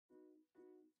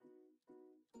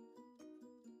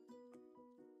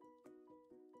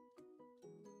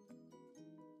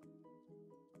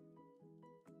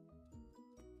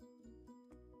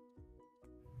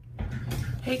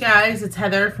Hey guys, it's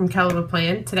Heather from Caliber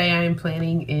Plan. Today I am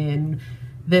planning in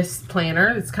this planner.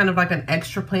 It's kind of like an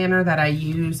extra planner that I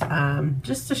use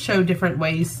just to show different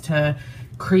ways to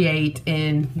create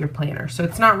in your planner. So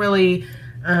it's not really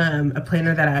a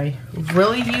planner that I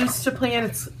really use to plan.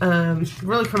 It's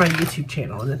really for my YouTube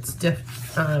channel, and it's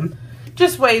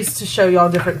just ways to show y'all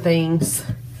different things.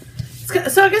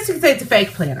 So I guess you could say it's a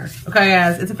fake planner. Okay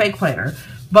guys, it's a fake planner,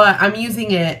 but I'm using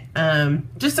it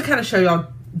just to kind of show y'all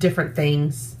different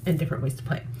things and different ways to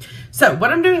play. So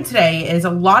what I'm doing today is a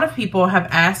lot of people have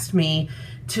asked me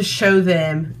to show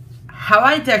them how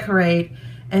I decorate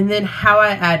and then how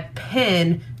I add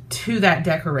pen to that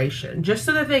decoration, just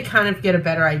so that they kind of get a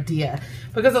better idea.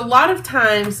 Because a lot of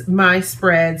times my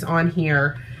spreads on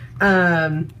here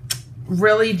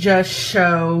really just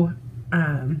show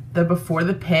the before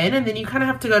the pen, and then you kind of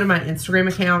have to go to my Instagram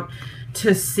account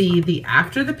to see the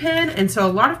after the pen. And so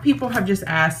a lot of people have just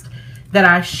asked that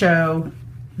I show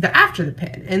the after the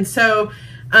pen. And so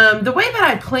the way that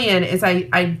I plan is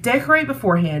I decorate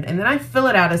beforehand and then I fill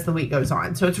it out as the week goes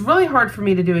on. So it's really hard for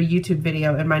me to do a YouTube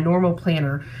video in my normal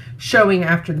planner showing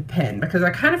after the pen, because I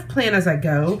kind of plan as I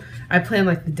go. I plan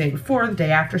like the day before, the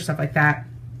day after, stuff like that.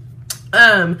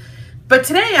 But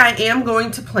today I am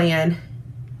going to plan,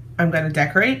 I'm going to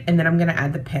decorate and then I'm going to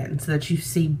add the pen so that you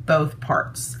see both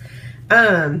parts.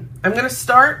 I'm going to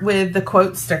start with the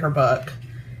quote sticker book.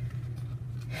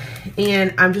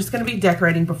 And I'm just going to be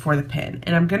decorating before the pen.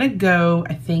 And I'm going to go,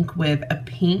 I think, with a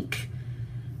pink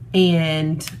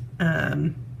and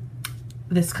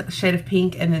this shade of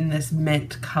pink and then this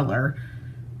mint color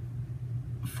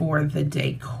for the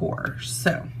decor.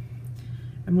 So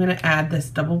I'm going to add this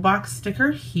double box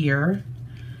sticker here,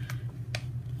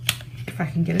 if I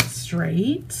can get it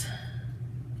straight.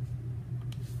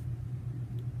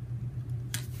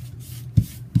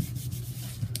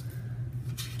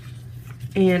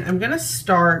 And I'm going to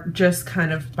start just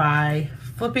kind of by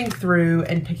flipping through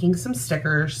and picking some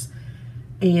stickers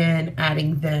and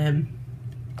adding them.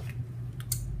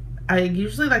 I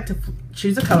usually like to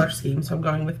choose a color scheme, so I'm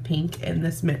going with pink and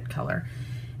this mint color.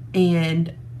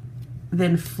 And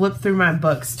then flip through my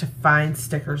books to find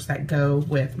stickers that go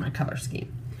with my color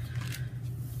scheme.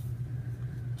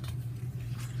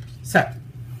 So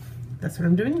that's what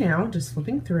I'm doing now, just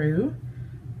flipping through.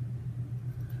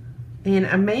 And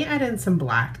I may add in some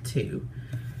black too.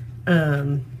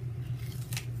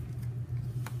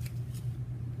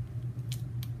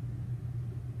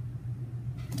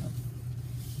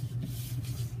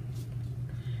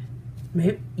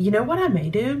 Maybe, you know what I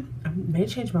may do? I may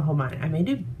change my whole mind. I may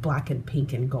do black and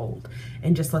pink and gold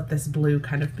and just let this blue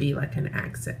kind of be like an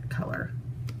accent color.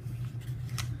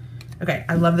 Okay,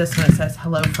 I love this one. It says,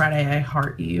 "Hello Friday, I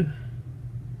heart you."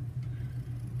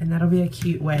 And that'll be a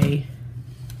cute way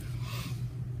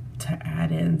to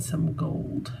add in some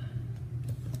gold.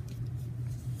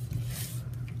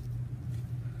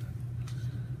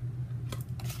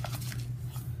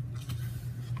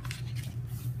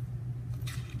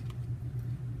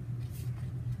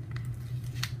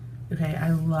 Okay,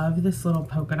 I love this little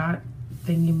polka dot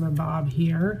thingy-mabob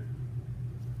here.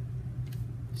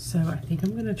 So I think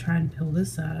I'm gonna try and peel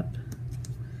this up.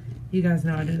 You guys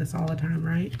know I do this all the time,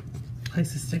 right?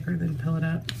 Place a sticker, then peel it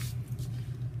up.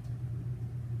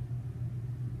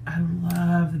 I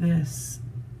love this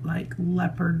like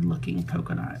leopard looking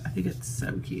polka dot. I think it's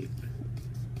so cute.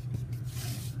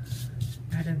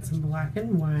 Add in some black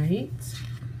and white.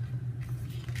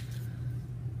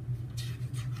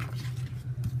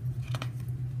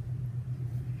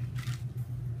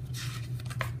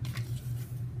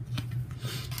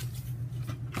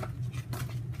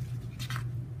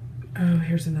 Oh,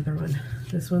 here's another one.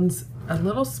 This one's a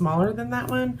little smaller than that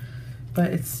one,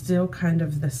 but it's still kind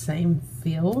of the same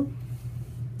feel.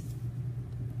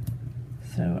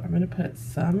 So I'm going to put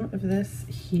some of this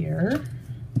here.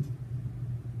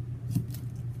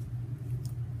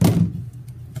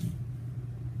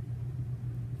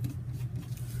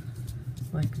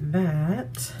 Like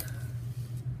that.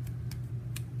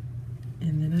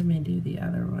 And then I may do the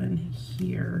other one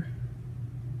here.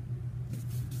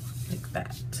 Like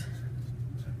that.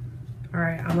 All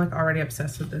right, I'm like already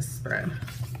obsessed with this spread.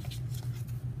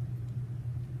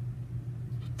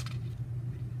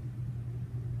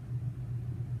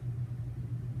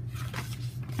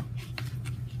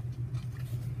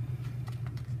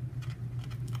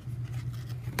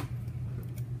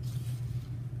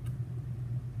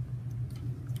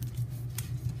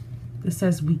 This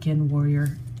says Weekend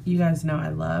Warrior. You guys know I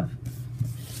love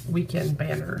weekend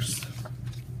banners.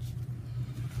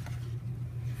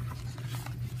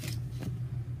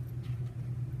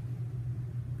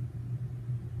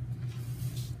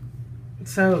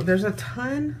 So there's a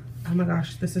ton. Oh my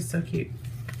gosh, this is so cute.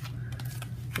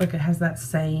 Look, it has that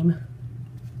same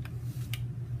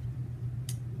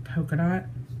polka dot.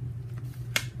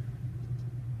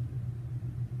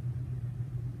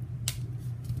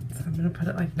 So I'm gonna put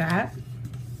it like that.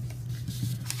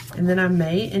 And then I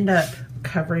may end up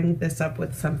covering this up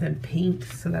with something pink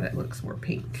so that it looks more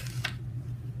pink.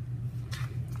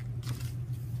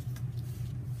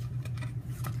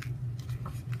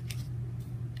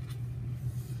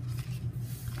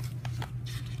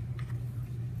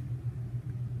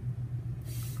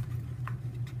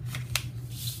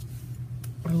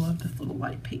 I love this little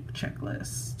light pink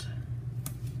checklist.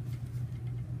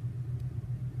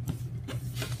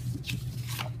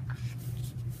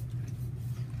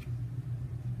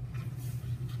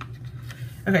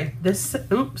 Okay, this,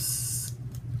 oops.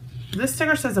 This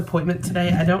sticker says appointment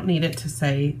today. I don't need it to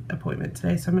say appointment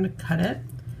today, so I'm gonna cut it.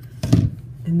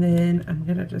 And then I'm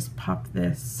gonna just pop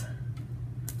this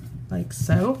like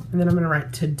so. And then I'm gonna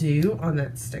write to do on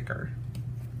that sticker.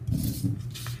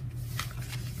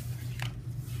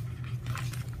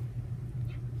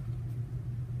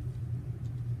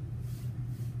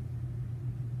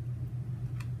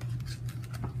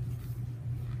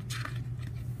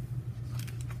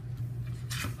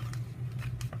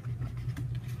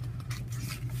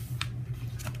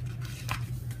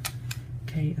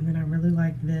 Okay, and then I really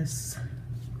like this.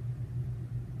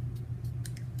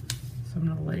 So I'm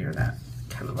gonna layer that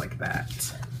kind of like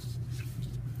that.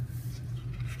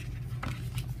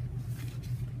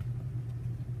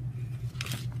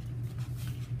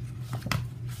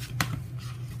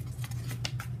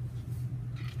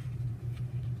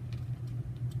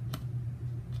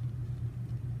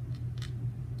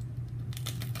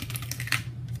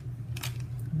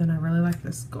 Then I really like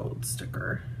this gold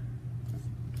sticker.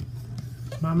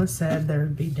 Mama said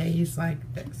there'd be days like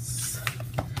this.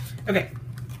 Okay,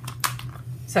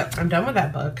 so I'm done with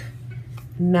that book.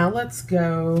 Now let's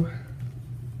go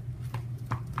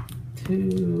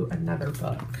to another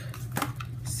book.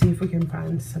 See if we can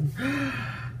find some.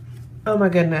 Oh my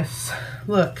goodness.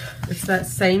 Look, it's that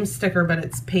same sticker, but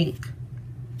it's pink.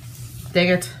 Dang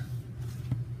it.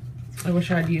 I wish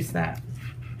I'd used that.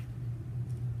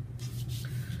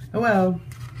 Oh well,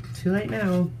 too late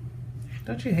now.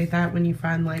 Don't you hate that when you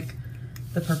find like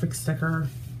the perfect sticker,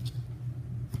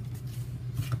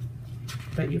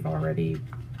 but you've already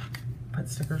put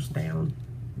stickers down?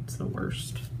 It's the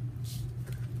worst.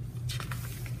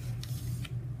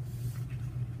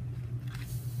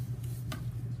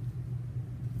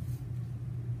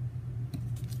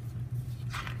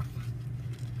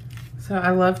 So I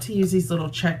love to use these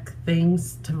little check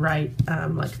things to write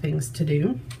like things to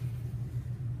do.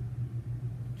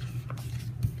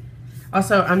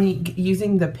 Also, I'm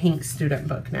using the pink student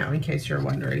book now, in case you're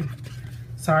wondering.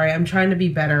 Sorry, I'm trying to be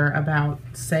better about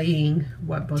saying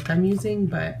what book I'm using,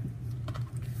 but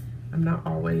I'm not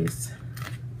always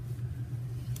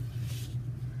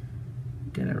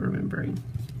good at remembering.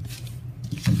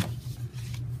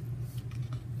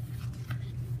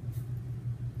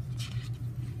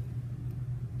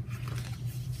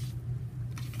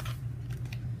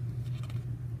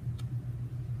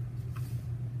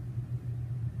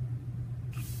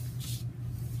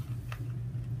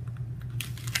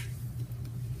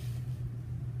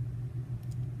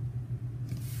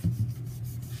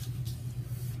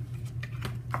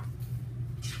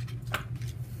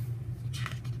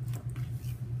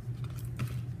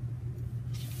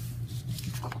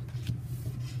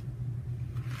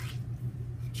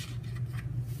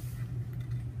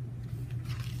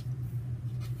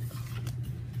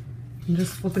 I'm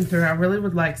just flipping through. I really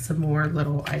would like some more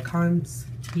little icons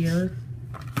here.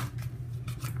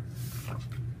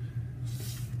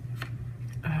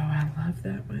 Oh, I love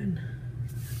that one.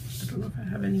 I don't know if I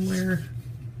have anywhere.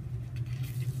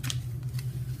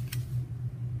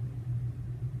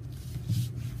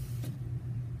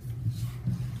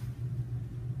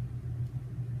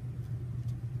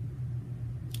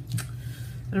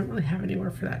 I don't really have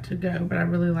anywhere for that to go, but I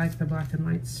really like the black and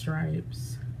white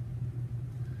stripes.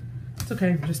 It's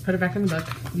okay, just put it back in the book.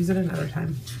 Use it another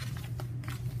time.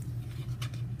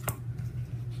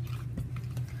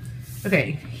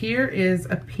 Okay, here is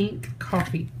a pink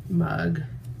coffee mug.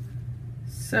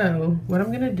 So what I'm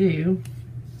gonna do,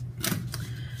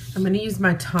 I'm gonna use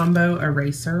my Tombow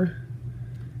eraser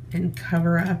and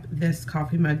cover up this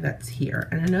coffee mug that's here.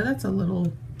 And I know that's a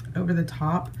little over the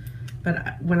top,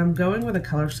 but when I'm going with a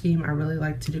color scheme, I really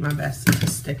like to do my best to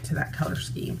stick to that color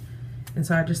scheme. And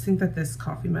so I just think that this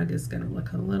coffee mug is gonna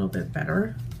look a little bit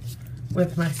better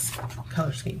with my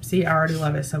color scheme. See, I already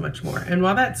love it so much more. And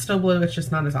while that's still blue, it's just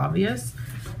not as obvious.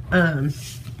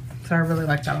 So So I really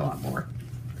like that a lot more.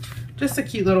 Just a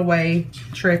cute little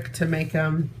trick to make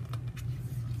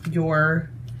your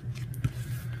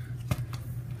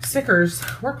stickers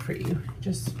work for you.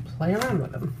 Just play around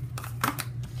with them.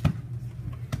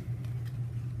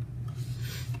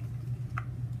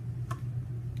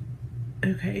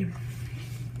 Okay.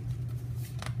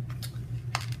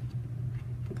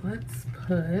 Let's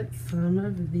put some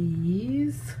of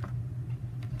these.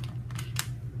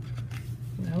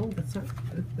 No, that's not,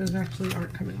 those actually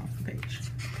aren't coming off the page.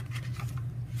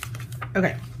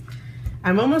 Okay.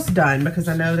 I'm almost done because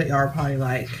I know that y'all are probably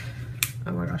like,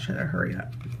 oh my gosh, I gotta hurry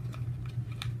up.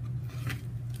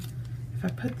 If I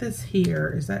put this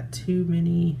here, is that too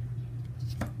many?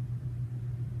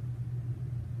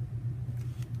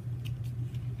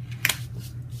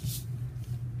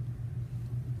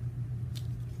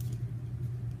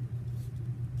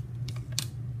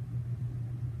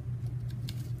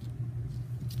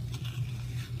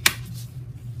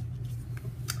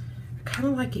 I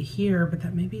kind of like it here, but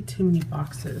that may be too many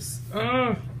boxes.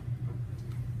 Ugh.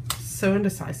 So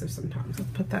indecisive sometimes.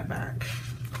 Let's put that back.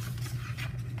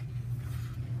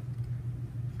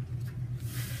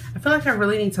 I feel like I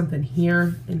really need something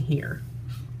here and here.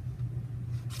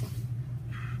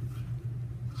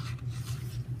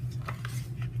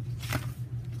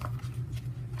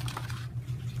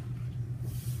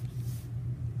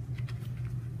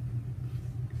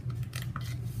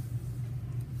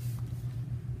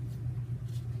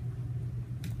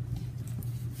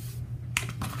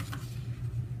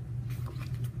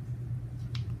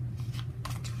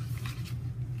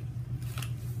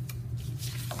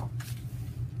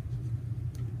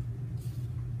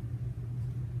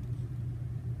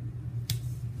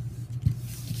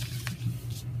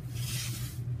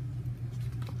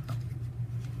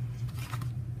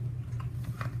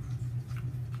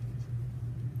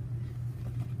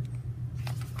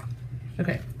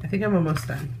 Okay, I think I'm almost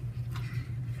done.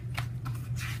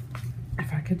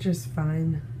 If I could just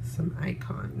find some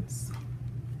icons.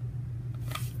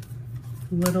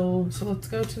 So let's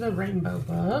go to the rainbow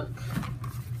book.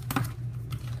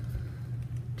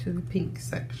 To the pink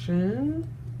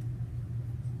section.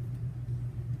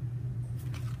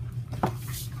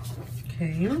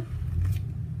 Okay.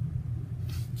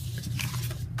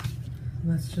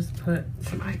 Let's just put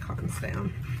some icons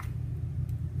down.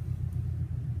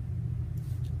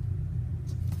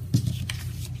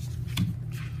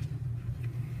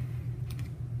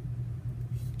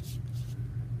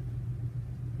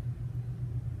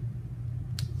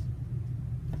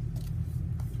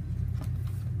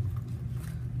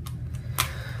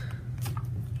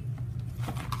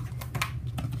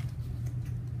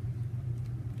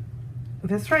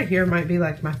 This right here might be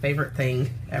like my favorite thing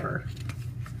ever.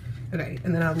 Okay,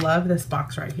 and then I love this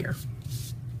box right here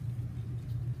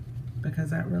because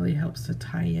that really helps to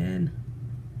tie in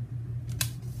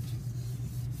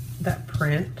that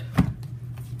print.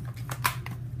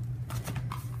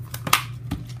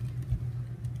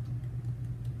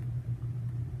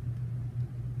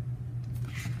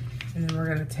 And then we're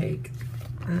gonna take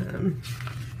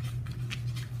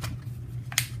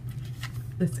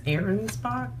this Aaron's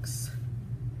box.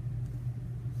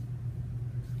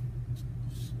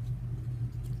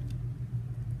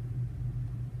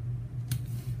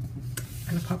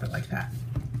 And pop it like that.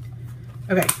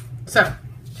 Okay, so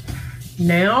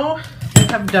now I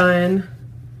have done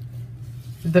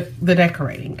the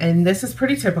decorating, and this is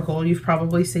pretty typical. You've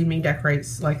probably seen me decorate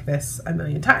like this a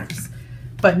million times.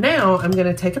 But now I'm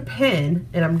gonna take a pen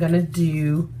and I'm gonna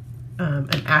do an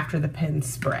after the pen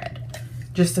spread,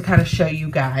 just to kind of show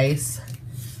you guys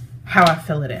how I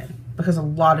fill it in, because a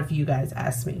lot of you guys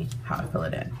ask me how I fill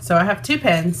it in. So I have two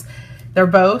pens. They're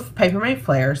both Paper Mate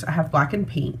Flares. I have black and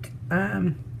pink.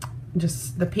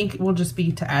 Just the pink will just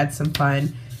be to add some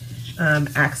fun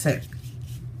accent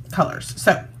colors.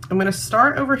 So I'm going to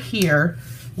start over here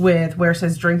with where it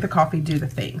says drink the coffee, do the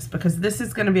things, because this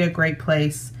is going to be a great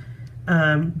place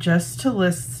just to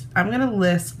list. I'm going to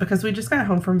list, because we just got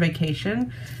home from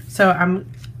vacation, so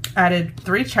I'm added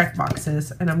 3 check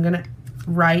boxes, and I'm going to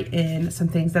write in some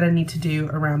things that I need to do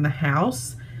around the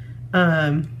house.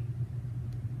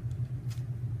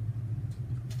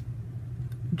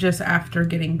 Just after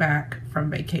getting back from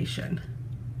vacation.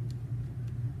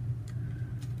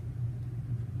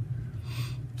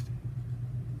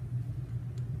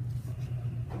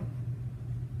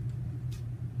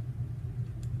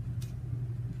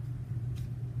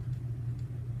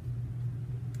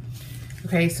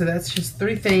 Okay, so that's just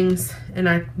 3 things, and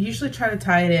I usually try to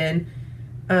tie it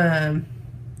in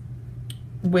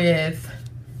with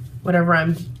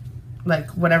whatever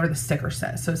whatever the sticker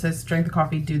says. So it says drink the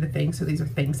coffee, do the thing. So these are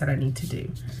things that I need to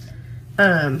do.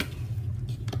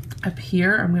 Up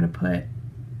here, I'm going to put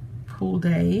pool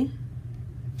day.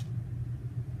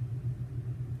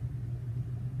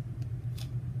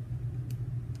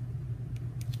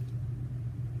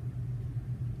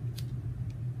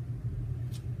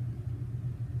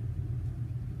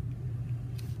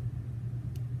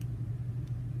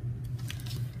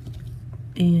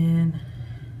 And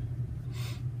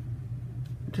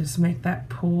just make that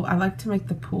pool. I like to make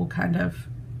the pool kind of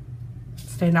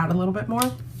stand out a little bit more.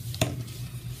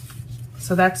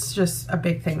 So that's just a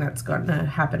big thing that's going to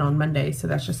happen on Monday. So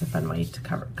that's just a fun way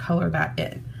to color that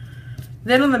in.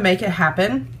 Then on the Make It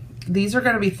Happen, these are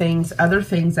going to be things, other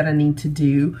things that I need to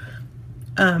do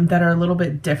that are a little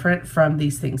bit different from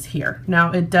these things here.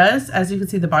 Now it does, as you can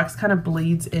see, the box kind of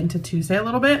bleeds into Tuesday a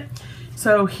little bit.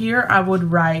 So here I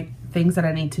would write things that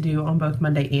I need to do on both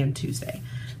Monday and Tuesday.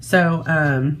 So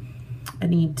I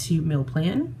need to meal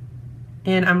plan.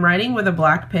 And I'm writing with a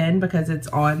black pen because it's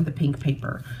on the pink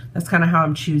paper. That's kind of how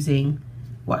I'm choosing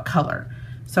what color.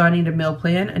 So I need a meal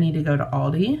plan. I need to go to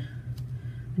Aldi.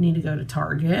 I need to go to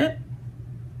Target.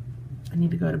 I need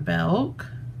to go to Belk.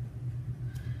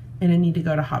 And I need to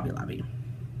go to Hobby Lobby.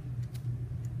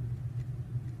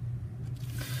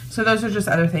 So those are just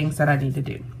other things that I need to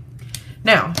do.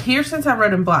 Now, here, since I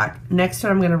wrote in black, next to it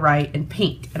I'm going to write in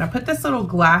pink. And I put this little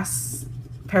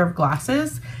pair of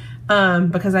glasses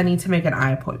because I need to make an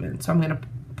eye appointment. So I'm going to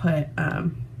put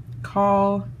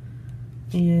call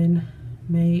and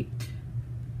make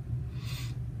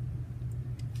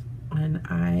an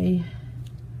eye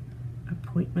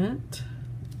appointment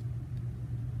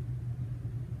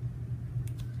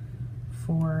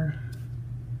for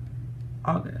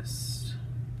August.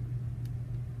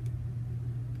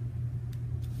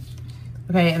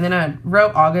 Okay, and then I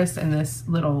wrote August in this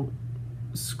little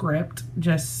script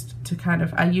just to kind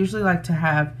of, I usually like to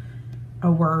have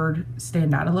a word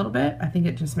stand out a little bit. I think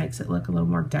it just makes it look a little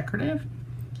more decorative.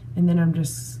 And then I'm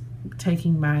just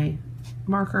taking my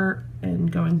marker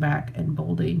and going back and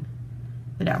bolding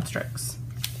the down strokes.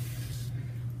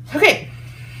 Okay,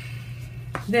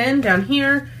 then down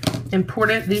here,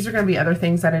 important, these are going to be other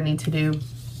things that I need to do.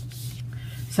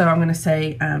 So I'm going to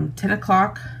say 10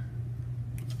 o'clock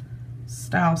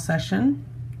style session,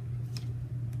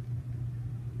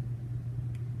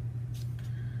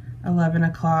 11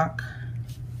 o'clock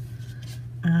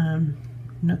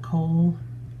Nicole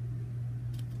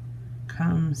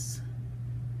comes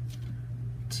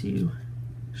to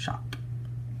shop.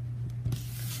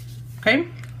 Okay.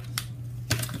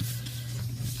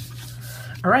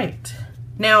 All right.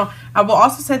 Now, I will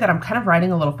also say that I'm kind of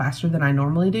writing a little faster than I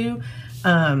normally do.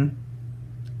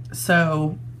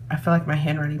 So I feel like my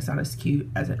handwriting's not as cute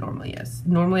as it normally is.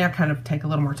 Normally, I kind of take a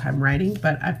little more time writing,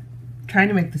 but I'm trying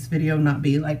to make this video not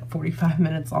be like 45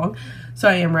 minutes long. So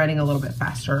I am writing a little bit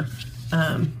faster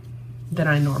than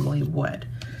I normally would.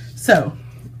 So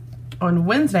on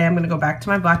Wednesday, I'm going to go back to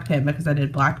my black pen because I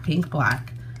did black, pink,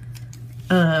 black.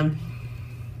 And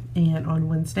on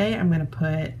Wednesday, I'm going to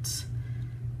put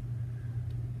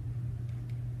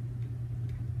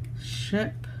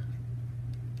ship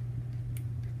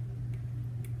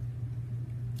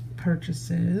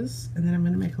purchases, and then I'm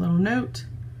going to make a little note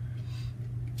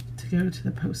to go to the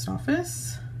post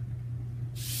office.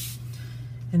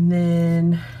 And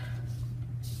then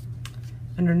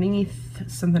underneath,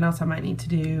 something else I might need to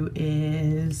do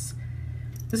is,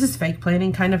 this is fake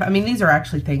planning kind of. I mean, these are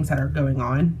actually things that are going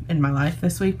on in my life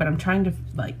this week, but I'm trying to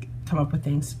like come up with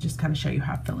things to just kind of show you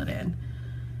how to fill it in.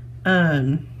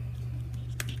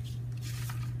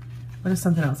 What is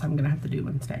something else I'm going to have to do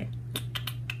Wednesday?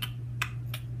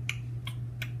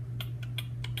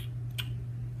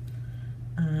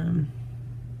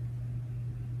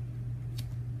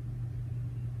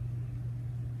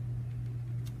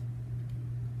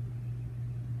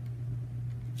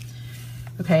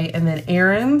 Okay, and then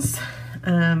errands.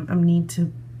 I need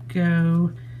to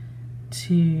go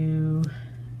to,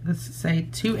 let's say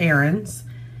 2 errands,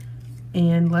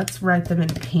 and let's write them in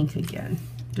pink again,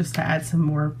 just to add some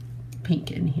more pink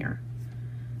in here.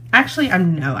 Actually,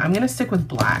 I'm going to stick with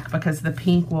black because the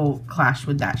pink will clash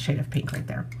with that shade of pink right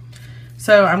there.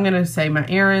 So I'm going to say my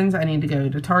errands. I need to go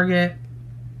to Target,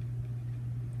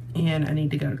 and I need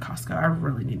to go to Costco. I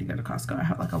really need to go to Costco. I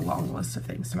have like a long list of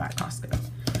things to buy at Costco.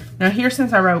 Now here,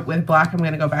 since I wrote with black, I'm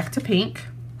going to go back to pink,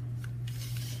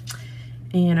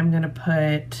 and I'm going to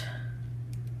put,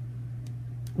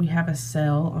 we have a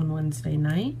sale on Wednesday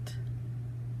night.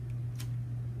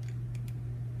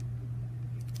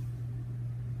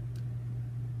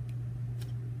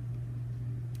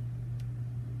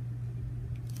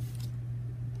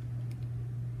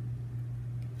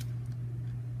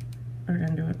 We're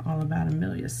going to do an All About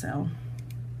Amelia sale.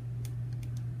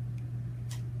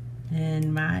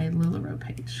 in my LuLaRoe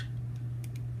page.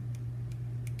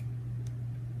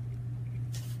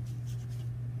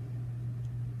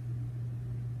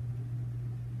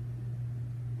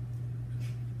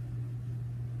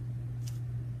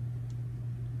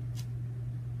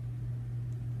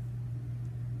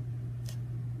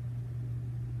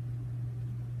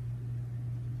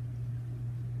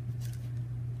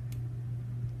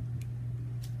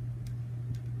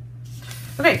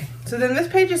 Okay, so then this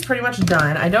page is pretty much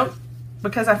done.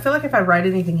 Because I feel like if I write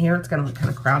anything here, it's gonna look kind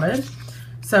of crowded.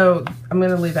 So I'm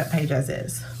gonna leave that page as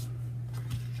is.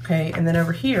 Okay, and then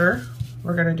over here,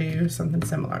 we're gonna do something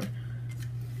similar.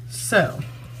 So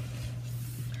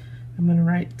I'm gonna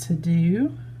write to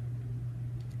do.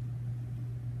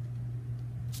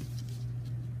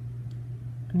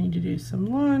 I need to do some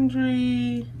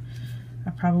laundry. I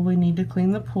probably need to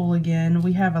clean the pool again.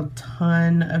 We have a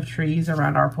ton of trees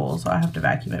around our pool, so I have to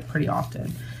vacuum it pretty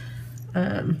often.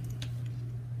 And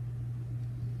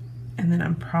then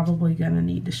I'm probably gonna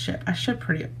need to ship. I ship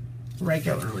pretty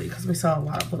regularly because we saw a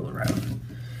lot of LuLaRoe.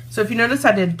 So if you notice,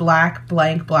 I did black,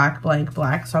 blank, black, blank,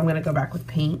 black. So I'm gonna go back with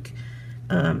pink.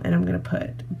 And I'm gonna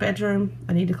put bedroom.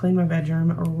 I need to clean my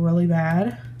bedroom really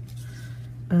bad.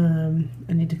 I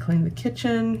need to clean the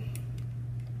kitchen.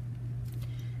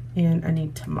 And I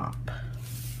need to mop.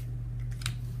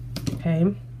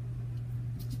 Okay.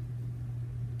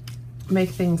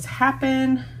 Make things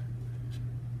happen.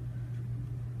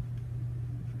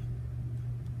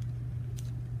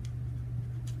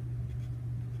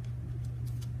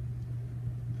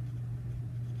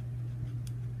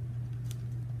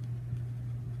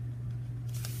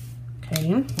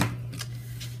 Okay.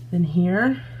 Then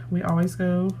here, we always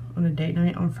go on a date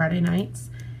night on Friday nights.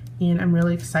 And I'm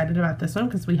really excited about this one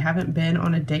because we haven't been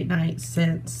on a date night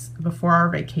since before our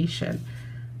vacation.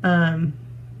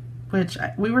 Which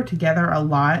we were together a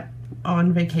lot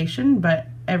on vacation, but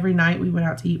every night we went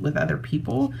out to eat with other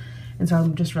people. And so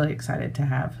I'm just really excited to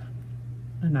have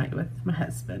a night with my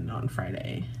husband on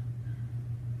Friday.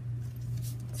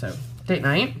 So, date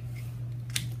night.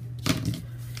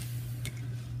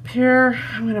 Here,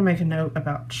 I'm gonna make a note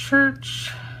about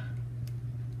church.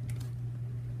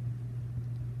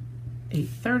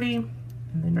 8:30,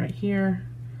 and then right here,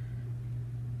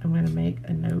 I'm gonna make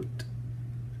a note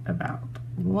about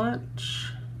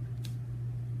lunch.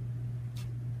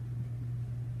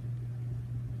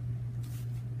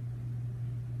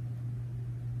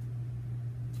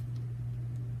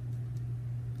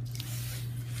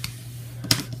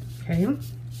 Okay.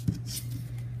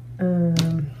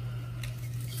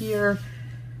 Here,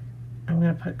 I'm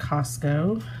gonna put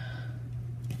Costco.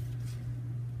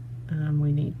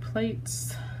 We need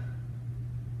plates,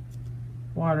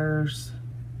 waters,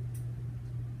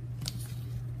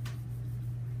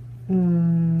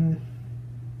 and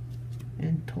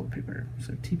toilet paper,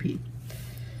 so TP.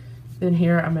 Then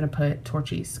here I'm going to put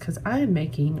Torchy's because I am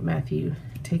making Matthew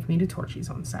take me to Torchy's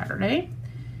on Saturday.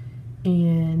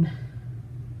 And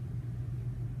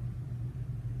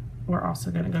we're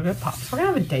also going to go get Pops. We're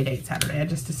going to have a day date Saturday, I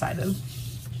just decided.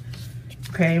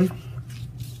 Okay.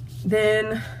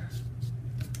 Then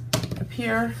up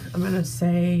here, I'm going to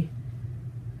say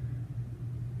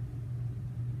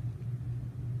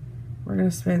we're going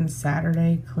to spend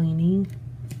Saturday cleaning.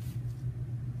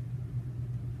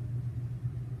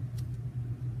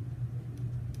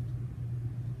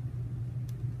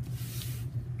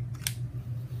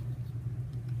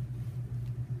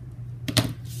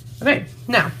 Okay,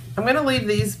 now I'm going to leave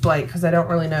these blank because I don't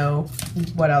really know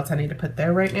what else I need to put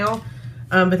there right now.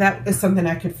 But that is something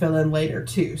I could fill in later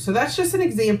too. So that's just an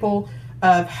example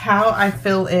of how I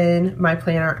fill in my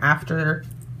planner after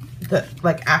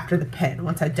the pen,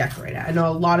 once I decorate it. I know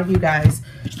a lot of you guys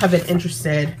have been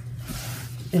interested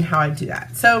in how I do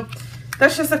that. So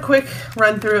that's just a quick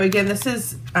run through. Again, this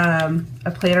is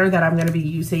a planner that I'm going to be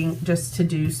using just to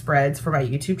do spreads for my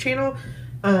YouTube channel.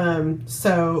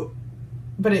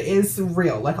 But it is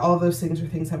real, like all of those things are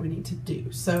things that we need to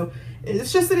do. So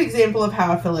it's just an example of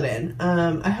how I fill it in.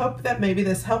 I hope that maybe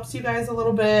this helps you guys a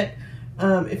little bit.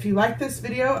 If you like this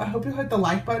video, I hope you hit the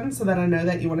like button so that I know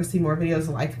that you want to see more videos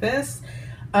like this.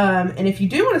 And if you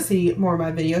do want to see more of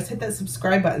my videos, hit that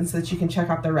subscribe button so that you can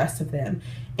check out the rest of them.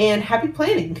 And happy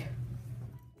planning!